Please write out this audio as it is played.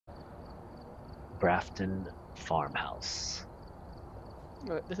Grafton Farmhouse.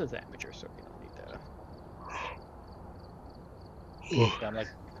 This is amateur, so we don't need that. I'm like,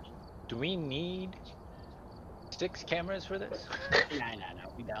 do we need 6 cameras for this? No,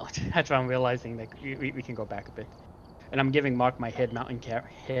 we don't. That's why I'm realizing like we can go back a bit. And I'm giving Mark my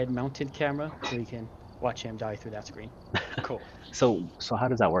head-mounted camera so he can watch him die through that screen. Cool. So how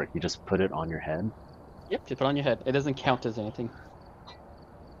does that work? You just put it on your head? Yep, just put it on your head. It doesn't count as anything.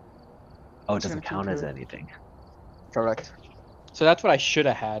 Oh, it doesn't count as anything. Correct. So that's what I should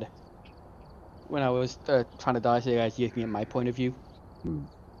have had when I was trying to die, so you guys give me my point of view.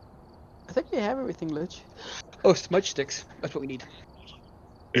 I think we have everything, Lich. Oh, smudge sticks. That's what we need.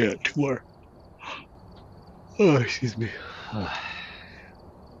 Yeah, 2 more. Oh, excuse me.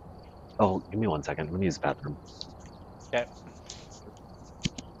 Oh, give me 1 second. Let me use the bathroom. Okay.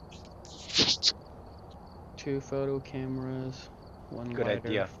 2 photo cameras. 1 Good lighter,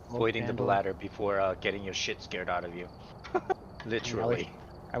 idea. Avoiding the candle. bladder before getting your shit scared out of you. Literally.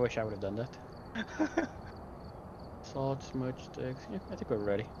 I wish I would have done that. Salt, smudge sticks. Yeah, I think we're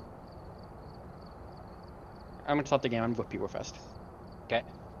ready. I'm gonna start the game. I'm gonna whip people fast. Okay.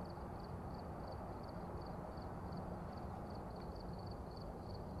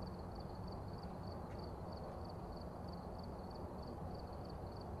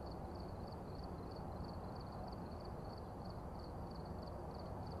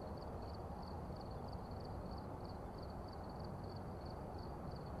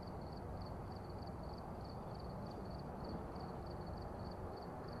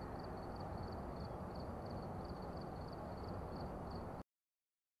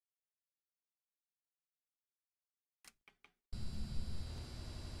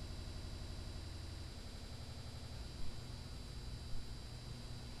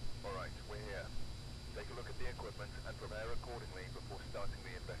 Alright, we're here. Take a look at the equipment and prepare accordingly before starting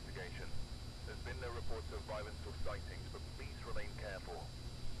the investigation. There's been no reports of violence or sightings, but please remain careful.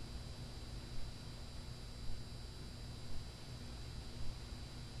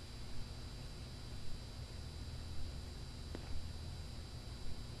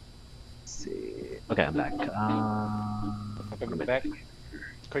 Let's see. Okay, I'm back. Welcome back.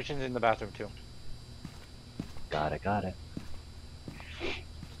 Christian's in the bathroom too. Got it.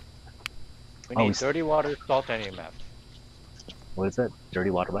 We need dirty water, salt, and EMF. What is it? Dirty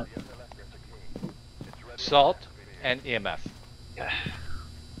water what? Salt and EMF. Yeah.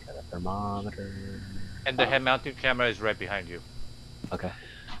 Got a thermometer. And the head-mounted camera is right behind you. Okay.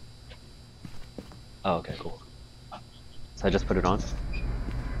 Oh, okay, cool. So I just put it on?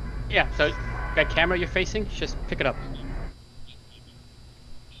 Yeah, so that camera you're facing, just pick it up.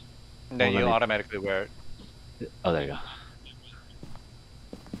 And then Well, you let me- automatically wear it. Oh, there you go.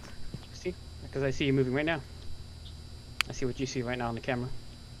 See? Because I see you moving right now. I see what you see right now on the camera.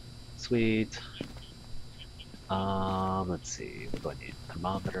 Sweet. Let's see. What do I need?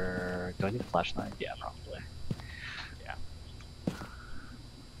 Thermometer. Do I need a flashlight? Yeah, probably. Yeah.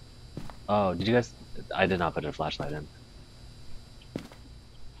 Oh, did you guys? I did not put a flashlight in.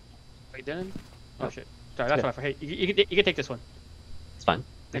 Wait, didn't? Oh Nope. shit. Sorry, that's Yeah. what I forgot. Hey, you can take this one. It's fine. I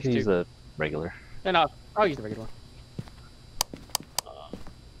Next can to- use the regular. No, I'll use the regular one.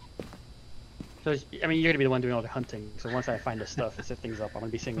 So, I mean, you're gonna be the one doing all the hunting. So once I find the stuff and set things up, I'm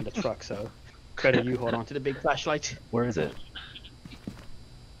gonna be sitting in the truck. So, better you hold on to the big flashlight. Where is it?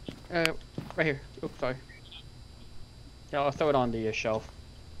 Right here. Oops, sorry. Yeah, I'll throw it on the shelf.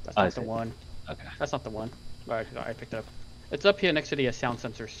 That's I not the see. one. Okay, That's not the one. Alright, I picked it up. It's up here next to the sound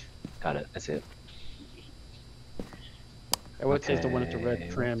sensors. got it. I see it. I would say it's the one with the Okay,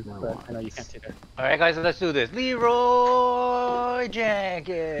 red trim, what do I but want? I know you can't see that. Alright guys, let's do this. Leroy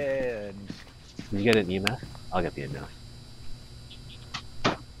Jenkins! Did you get an EMF? I'll get the EMF.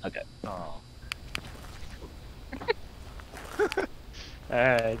 Okay. Oh.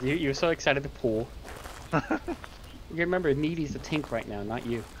 You were so excited to pull. You remember, Needy's the tank right now, not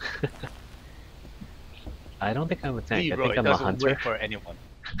you. I don't think I'm a tank. I Leroy think I'm a doesn't hunter. wait for anyone.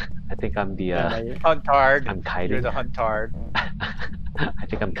 I think I'm the. Huntard. I'm kiting. You're the huntard. I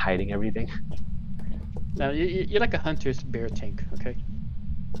think I'm kiting everything. No, you're like a hunter's bear tank, okay?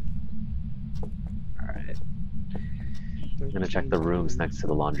 Alright. I'm gonna check the rooms next to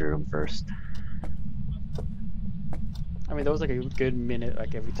the laundry room first. I mean, there was like a good minute,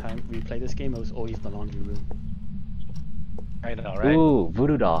 like every time we play this game, it was always the laundry room. I know, right? Ooh,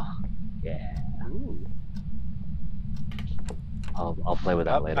 voodoo doll. Yeah. Ooh. I'll play with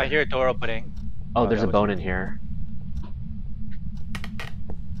that Oh, later. I hear a door opening. Oh, Oh, there's that a was bone you. in here.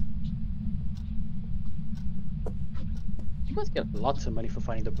 You must get lots of money for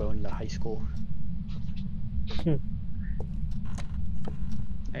finding the bone in the high school.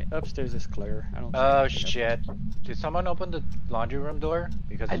 Hey, upstairs is clear. I don't. see Oh anything up. shit! Did someone open the laundry room door?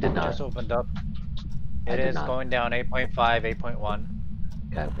 Because I it did not. just opened up. I It did is not. going down 8.5, 8.1.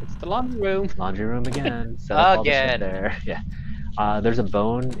 Okay. It's the laundry room. Laundry room again. Set up all the shit Again. there. Yeah. There's a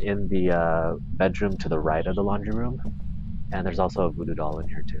bone in the bedroom to the right of the laundry room, and there's also a voodoo doll in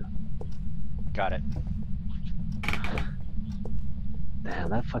here too. Got it. Damn,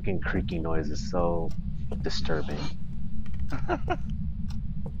 that fucking creaking noise is so disturbing.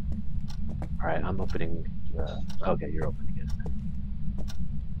 Alright, I'm opening the... Okay, you're opening it.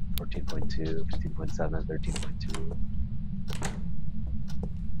 14.2, 15.7, 13.2.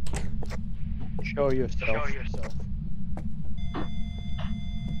 Show yourself.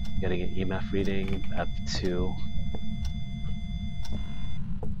 Getting an EMF reading, F2.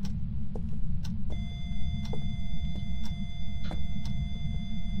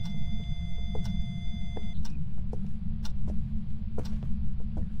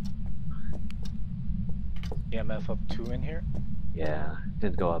 EMF up 2 in here. Yeah,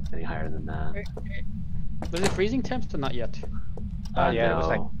 didn't go up any higher than that. Was it freezing temps or not yet? Yeah, it was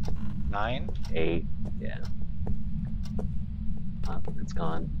like No, 9. 8, yeah. It's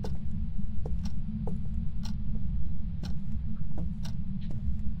gone.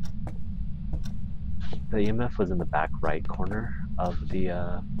 The EMF was in the back right corner of the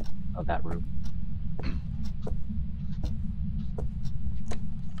of that room.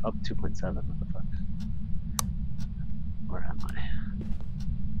 Up 2.7. What the fuck? Where am I?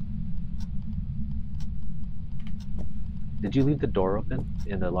 Did you leave the door open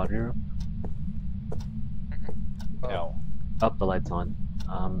in the laundry room? No. Up, the light's on.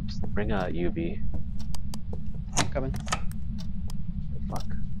 Bring a UV. Coming. Fuck.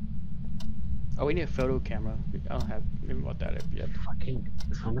 Oh, we need a photo camera. I don't have. We haven't bought that yet. Fucking.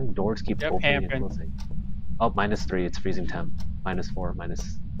 So many doors keep Yep, opening and handprint. closing. Oh, -3. It's freezing temp. -4.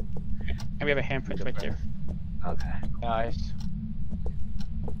 Minus. And we have a handprint right there. Okay. Nice.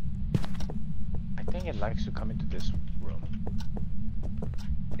 I think it likes to come into this room.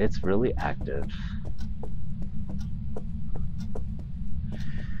 It's really active.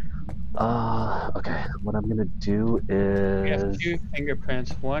 Okay. What I'm gonna do We have is. 2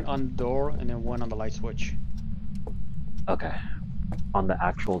 fingerprints, one on the door and then one on the light switch. Okay. On the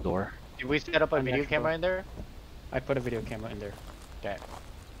actual door. Did we set up a On the video actual- camera in there? I put a video camera in there. Okay.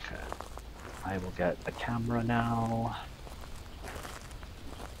 Okay. I will get a camera now.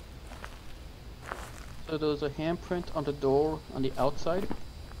 So there was a handprint on the door on the outside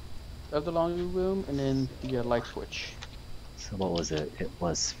of the laundry room, and then the light switch. So what was it? It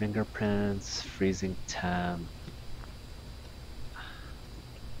was fingerprints, freezing temp,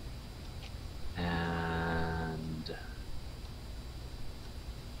 and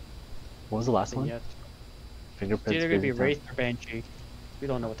what was the last one? Yet. It's Fingerprints, either gonna be freezing temp. Wraith or Banshee. We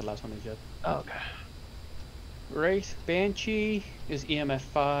don't know what the last one is yet. Oh, okay. Wraith, Banshee is EMF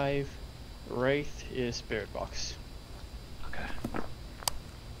 5. Wraith is Spirit Box. Okay.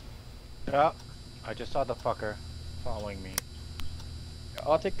 Yeah. I just saw the fucker following me.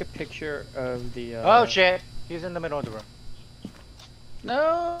 I'll take a picture of the. Oh shit! He's in the middle of the room.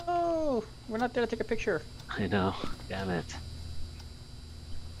 No, we're not there to take a picture. I know. Damn it.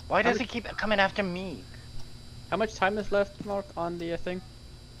 Why does he keep coming after me? How much time is left, Mark, on the thing?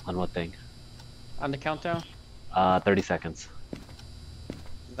 On what thing? On the countdown? 30 seconds.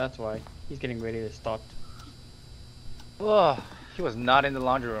 That's why. He's getting ready to start. Oh, he was not in the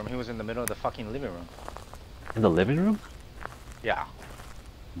laundry room. He was in the middle of the fucking living room. In the living room? Yeah.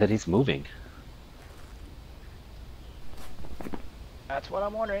 That he's moving. That's what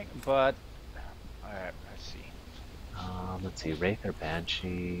I'm wondering. But alright, let's see. Let's see. Wraith or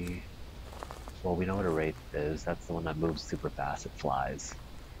Banshee? Well, we know what a Wraith is. That's the one that moves super fast. It flies.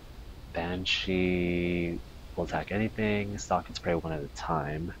 Banshee will attack anything. Stalk and spray one at a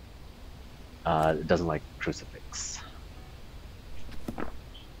time. It doesn't like crucifix. I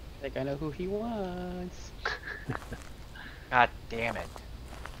think I know who he wants. God damn it.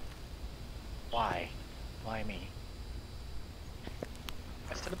 Why? Why me?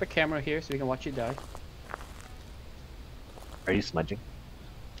 I set up a camera here so we can watch you die. Are you smudging?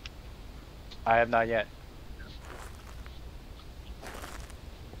 I have not yet.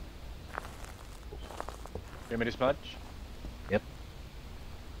 You want me to smudge? Yep.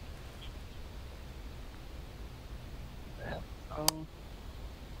 Oh.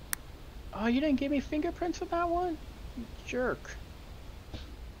 Oh, you didn't give me fingerprints on that one? You jerk.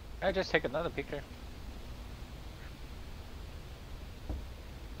 I just take another picture.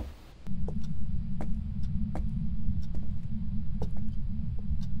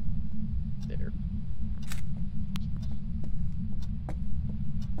 There.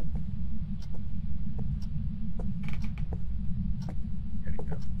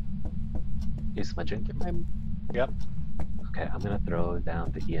 smudging? Yep. Okay, I'm gonna throw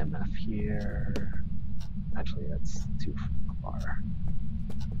down the EMF here. Actually, that's too far.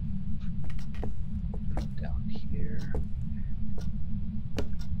 Down here.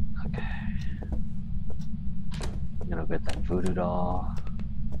 Okay. I'm gonna get that voodoo doll.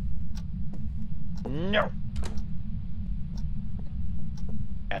 No.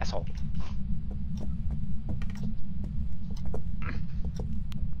 Asshole.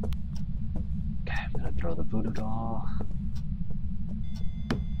 Okay, I'm gonna throw the voodoo doll.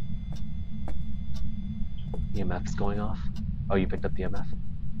 EMF's going off. Oh, you picked up the EMF?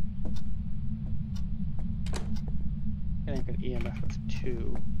 I think an EMF of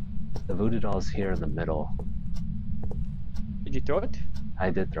 2. The voodoo doll's here in the middle. Did you throw it? I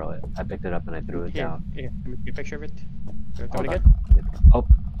did throw it. I picked it up and I threw it Here, down. here. Let me see a picture of it. Throw it Hold again. on. Oh.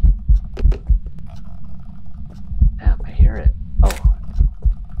 Damn, I hear it. Oh.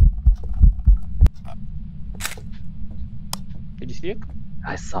 Did you see it?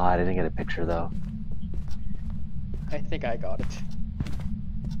 I saw it. I didn't get a picture though. I think I got it.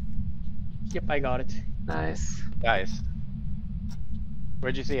 Yep, I got it. Nice. Nice.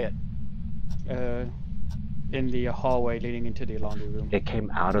 Where'd you see it? In the hallway leading into the laundry room. It came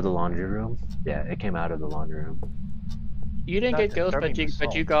out of the laundry room. Yeah, it came out of the laundry room. You didn't Not get ghost, but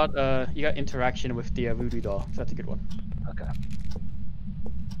disturbing you got interaction with the voodoo doll. So that's a good one. Okay.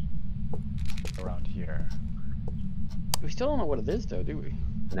 Around here. We still don't know what it is, though, do we?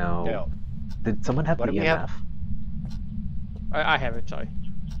 No. No. Did someone have What the do we EMF? have? I have it. Sorry.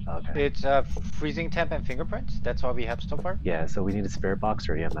 Okay. It's freezing temp and fingerprints. That's all we have so far. Yeah, so we need a spirit box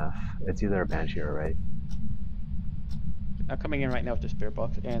or EMF. It's either a banshee or a right. I'm coming in right now with the spirit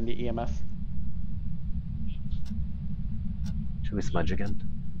box and the EMF. Should we smudge again?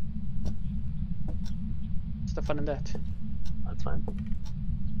 What's the fun in that? That's fine.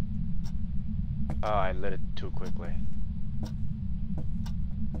 Oh, I lit it too quickly.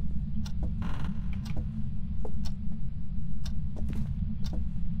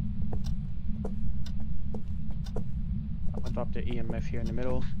 I'm gonna drop the EMF here in the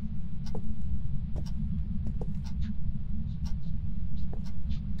middle.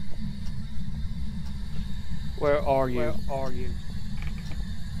 Where are you? Where are you?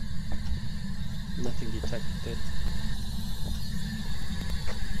 Nothing detected.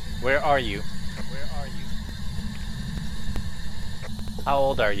 Where are you? Where are you? How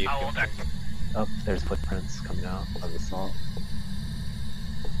old are you? Oh, there's footprints coming out of the salt.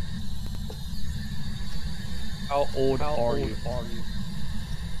 How old are you?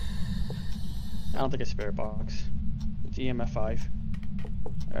 I don't think it's spirit box. It's EMF 5.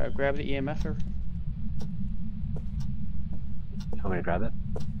 Grab the EMFer. You want me to grab it?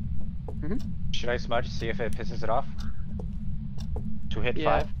 Should I smudge? See if it pisses it off? To hit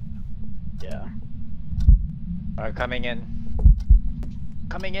Yeah. 5? Yeah. Alright, coming in.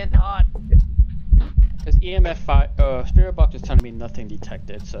 Coming in hot! Because EMF 5, spirit box is telling me nothing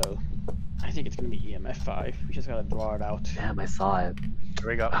detected, so I think it's gonna be EMF 5. We just gotta draw it out. Damn, I saw it. Here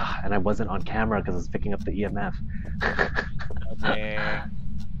we go. And I wasn't on camera because I was picking up the EMF. Dang.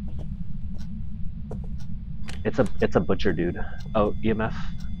 It's a butcher dude. Oh, EMF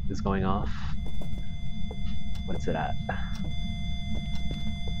is going off. What's it at?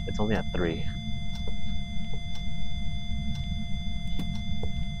 It's only at 3.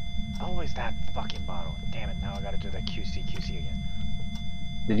 Always that fucking bottle. Damn it, now I gotta do that QC again.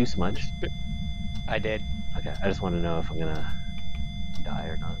 Did you smudge? I did. Okay, I just want to know if I'm gonna die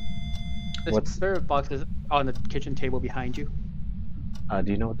or not. The What's- spirit box is on the kitchen table behind you.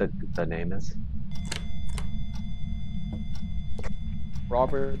 Do you know what the name is?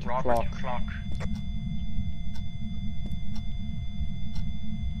 Robert Clock.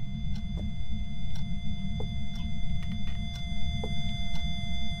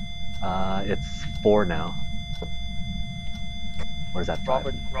 It's 4 now. Or is that 5?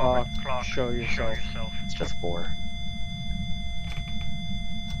 Robert Clock. Show yourself. It's just 4.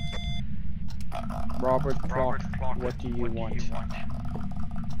 Robert Clock. What do you want?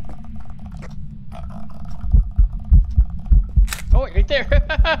 Oh, right there!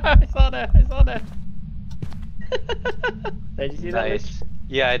 I saw that. Did you see that? Nice.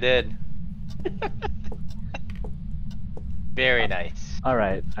 Yeah, I did. Very nice.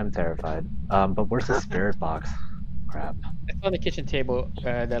 Alright, I'm terrified. But where's the spirit box? Crap. It's on the kitchen table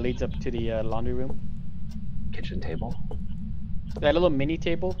that leads up to the laundry room. Kitchen table? That little mini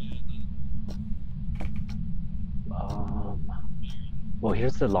table. Well,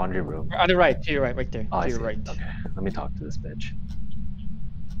 here's the laundry room. On the right, to your right, right there. Oh, to I your see. right. Okay, let me talk to this bitch.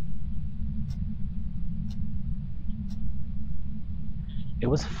 It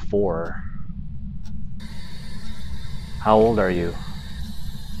was 4. How old are you?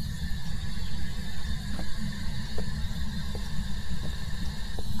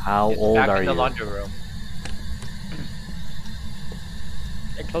 How It's old back are in the you? laundry room.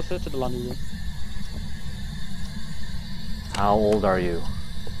 Get closer to the laundry room. How old are you?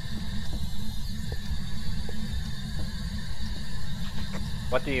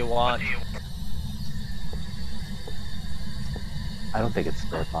 What do you want? I don't think it's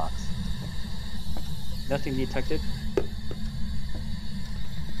spirit box. Nothing detected.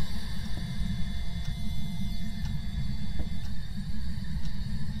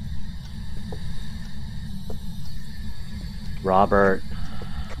 Robert.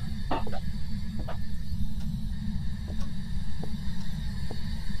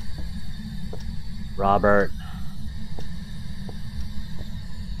 Robert.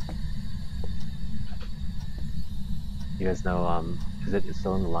 You guys know, is it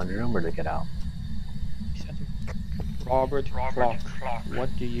still in the laundry room or did it get out? Robert Clark. What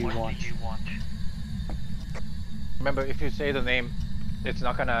do you want? Remember, if you say the name, it's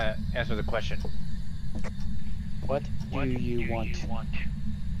not gonna answer the question. What do you want?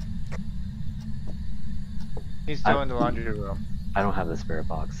 He's still in the laundry room. I don't have the spirit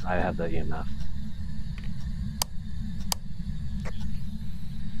box. I have the EMF.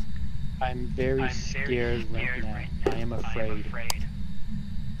 I'm very scared right now. I am afraid.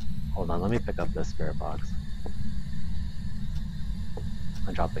 Hold on, let me pick up the spirit box.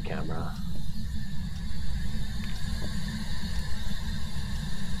 I dropped the camera.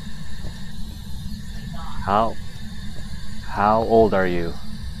 How old are you?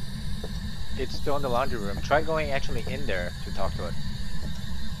 It's still in the laundry room. Try going actually in there to talk to it.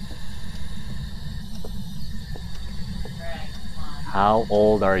 How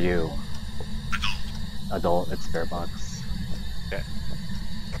old are you? Adult, it's spirit box. Okay.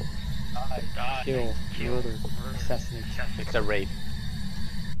 Kill, murder, assassinate. It's a rape.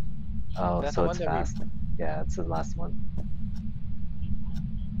 Oh, That's so the it's one that we- fast. Yeah, it's the last one.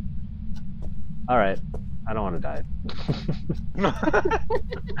 Alright, I don't want to die.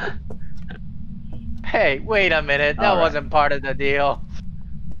 Hey, wait a minute. That Alright. wasn't part of the deal.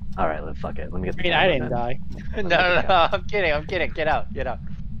 Alright, fuck it. Let me get the I mean, camera I didn't then. die. No, no, no. I'm kidding. Get out. I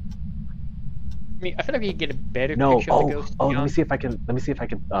mean, I feel like we could get a better No, picture of the ghost. let me see if I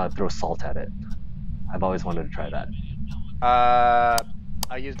can throw salt at it. I've always wanted to try that.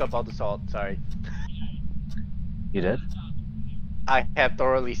 I used up all the salt. Sorry. You did? I have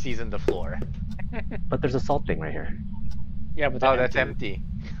thoroughly seasoned the floor. But there's a salt thing right here. Yeah, but Oh, that's empty.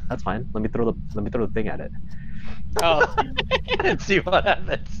 That's fine. Let me throw the thing at it. Oh, Let's see what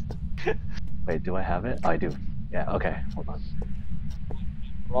happens. Wait, do I have it? Oh, I do. Yeah, okay. Hold on.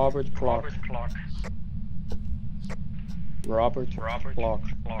 Robert Clark. Robert Clark.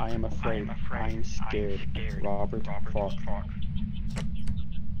 I am afraid. I am scared. Robert Clark.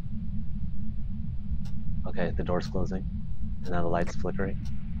 Okay, the door's closing. And now the light's flickering.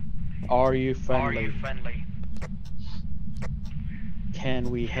 Are you friendly? Can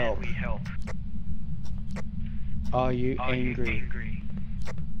we help? Are you angry?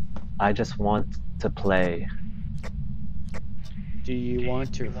 I just want to play. Do you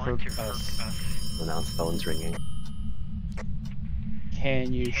want to hurt us? So now his phone's ringing.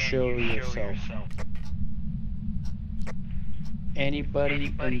 Can you show yourself?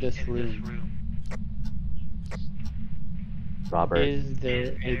 Anybody in this room? Robert, Is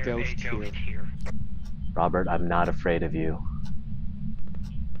there a ghost here? Robert, I'm not afraid of you.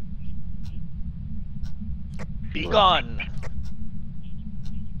 Be gone.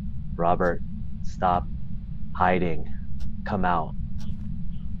 Robert, stop hiding. Come out.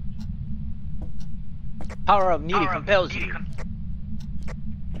 Power of needy compels you.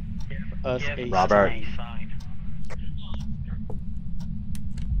 Us a Robert. sign.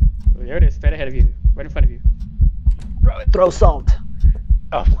 Oh, there it is, right ahead of you, right in front of you. Throw salt.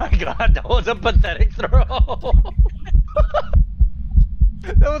 Oh my god, that was a pathetic throw.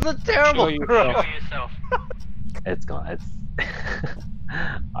 That was a terrible Show throw. yourself. It's gone. It's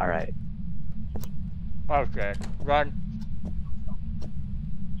all right. Okay, run.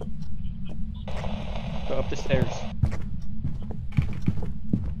 Go up the stairs.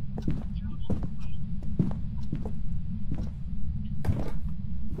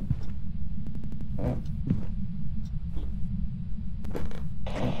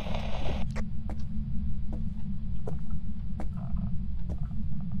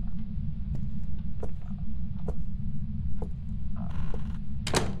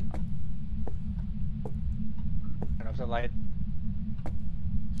 Turn off the light.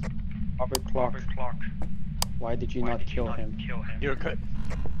 Robert Clark. Why did you not kill him? You're good.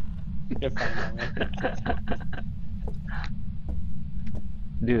 You're fine now, man.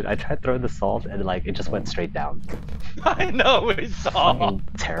 Dude, I tried throwing the salt and like it just went straight down. I know, we saw. Fucking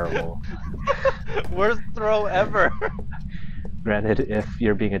terrible. Worst throw ever. Granted, if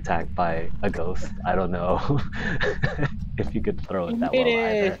you're being attacked by a ghost, I don't know if you could throw it that well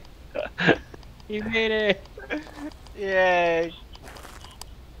either. You made it! Yay.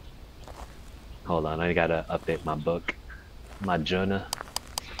 Hold on, I gotta update my book, my journal.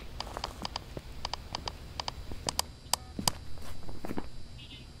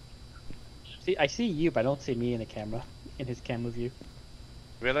 See, I see you, but I don't see me in the camera, in his camera view.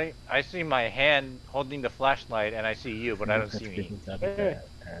 Really? I see my hand holding the flashlight and I see you, but I don't see me.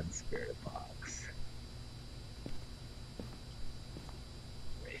 And spirit box.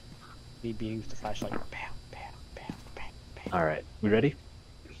 Me being the flashlight. Bam, bam, bam, bam, bam. All right, we ready?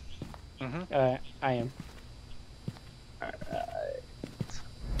 Mm-hmm. I am.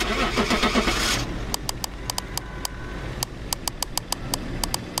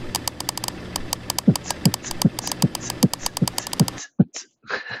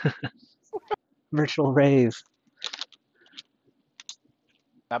 Virtual rave.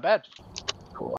 Not bad.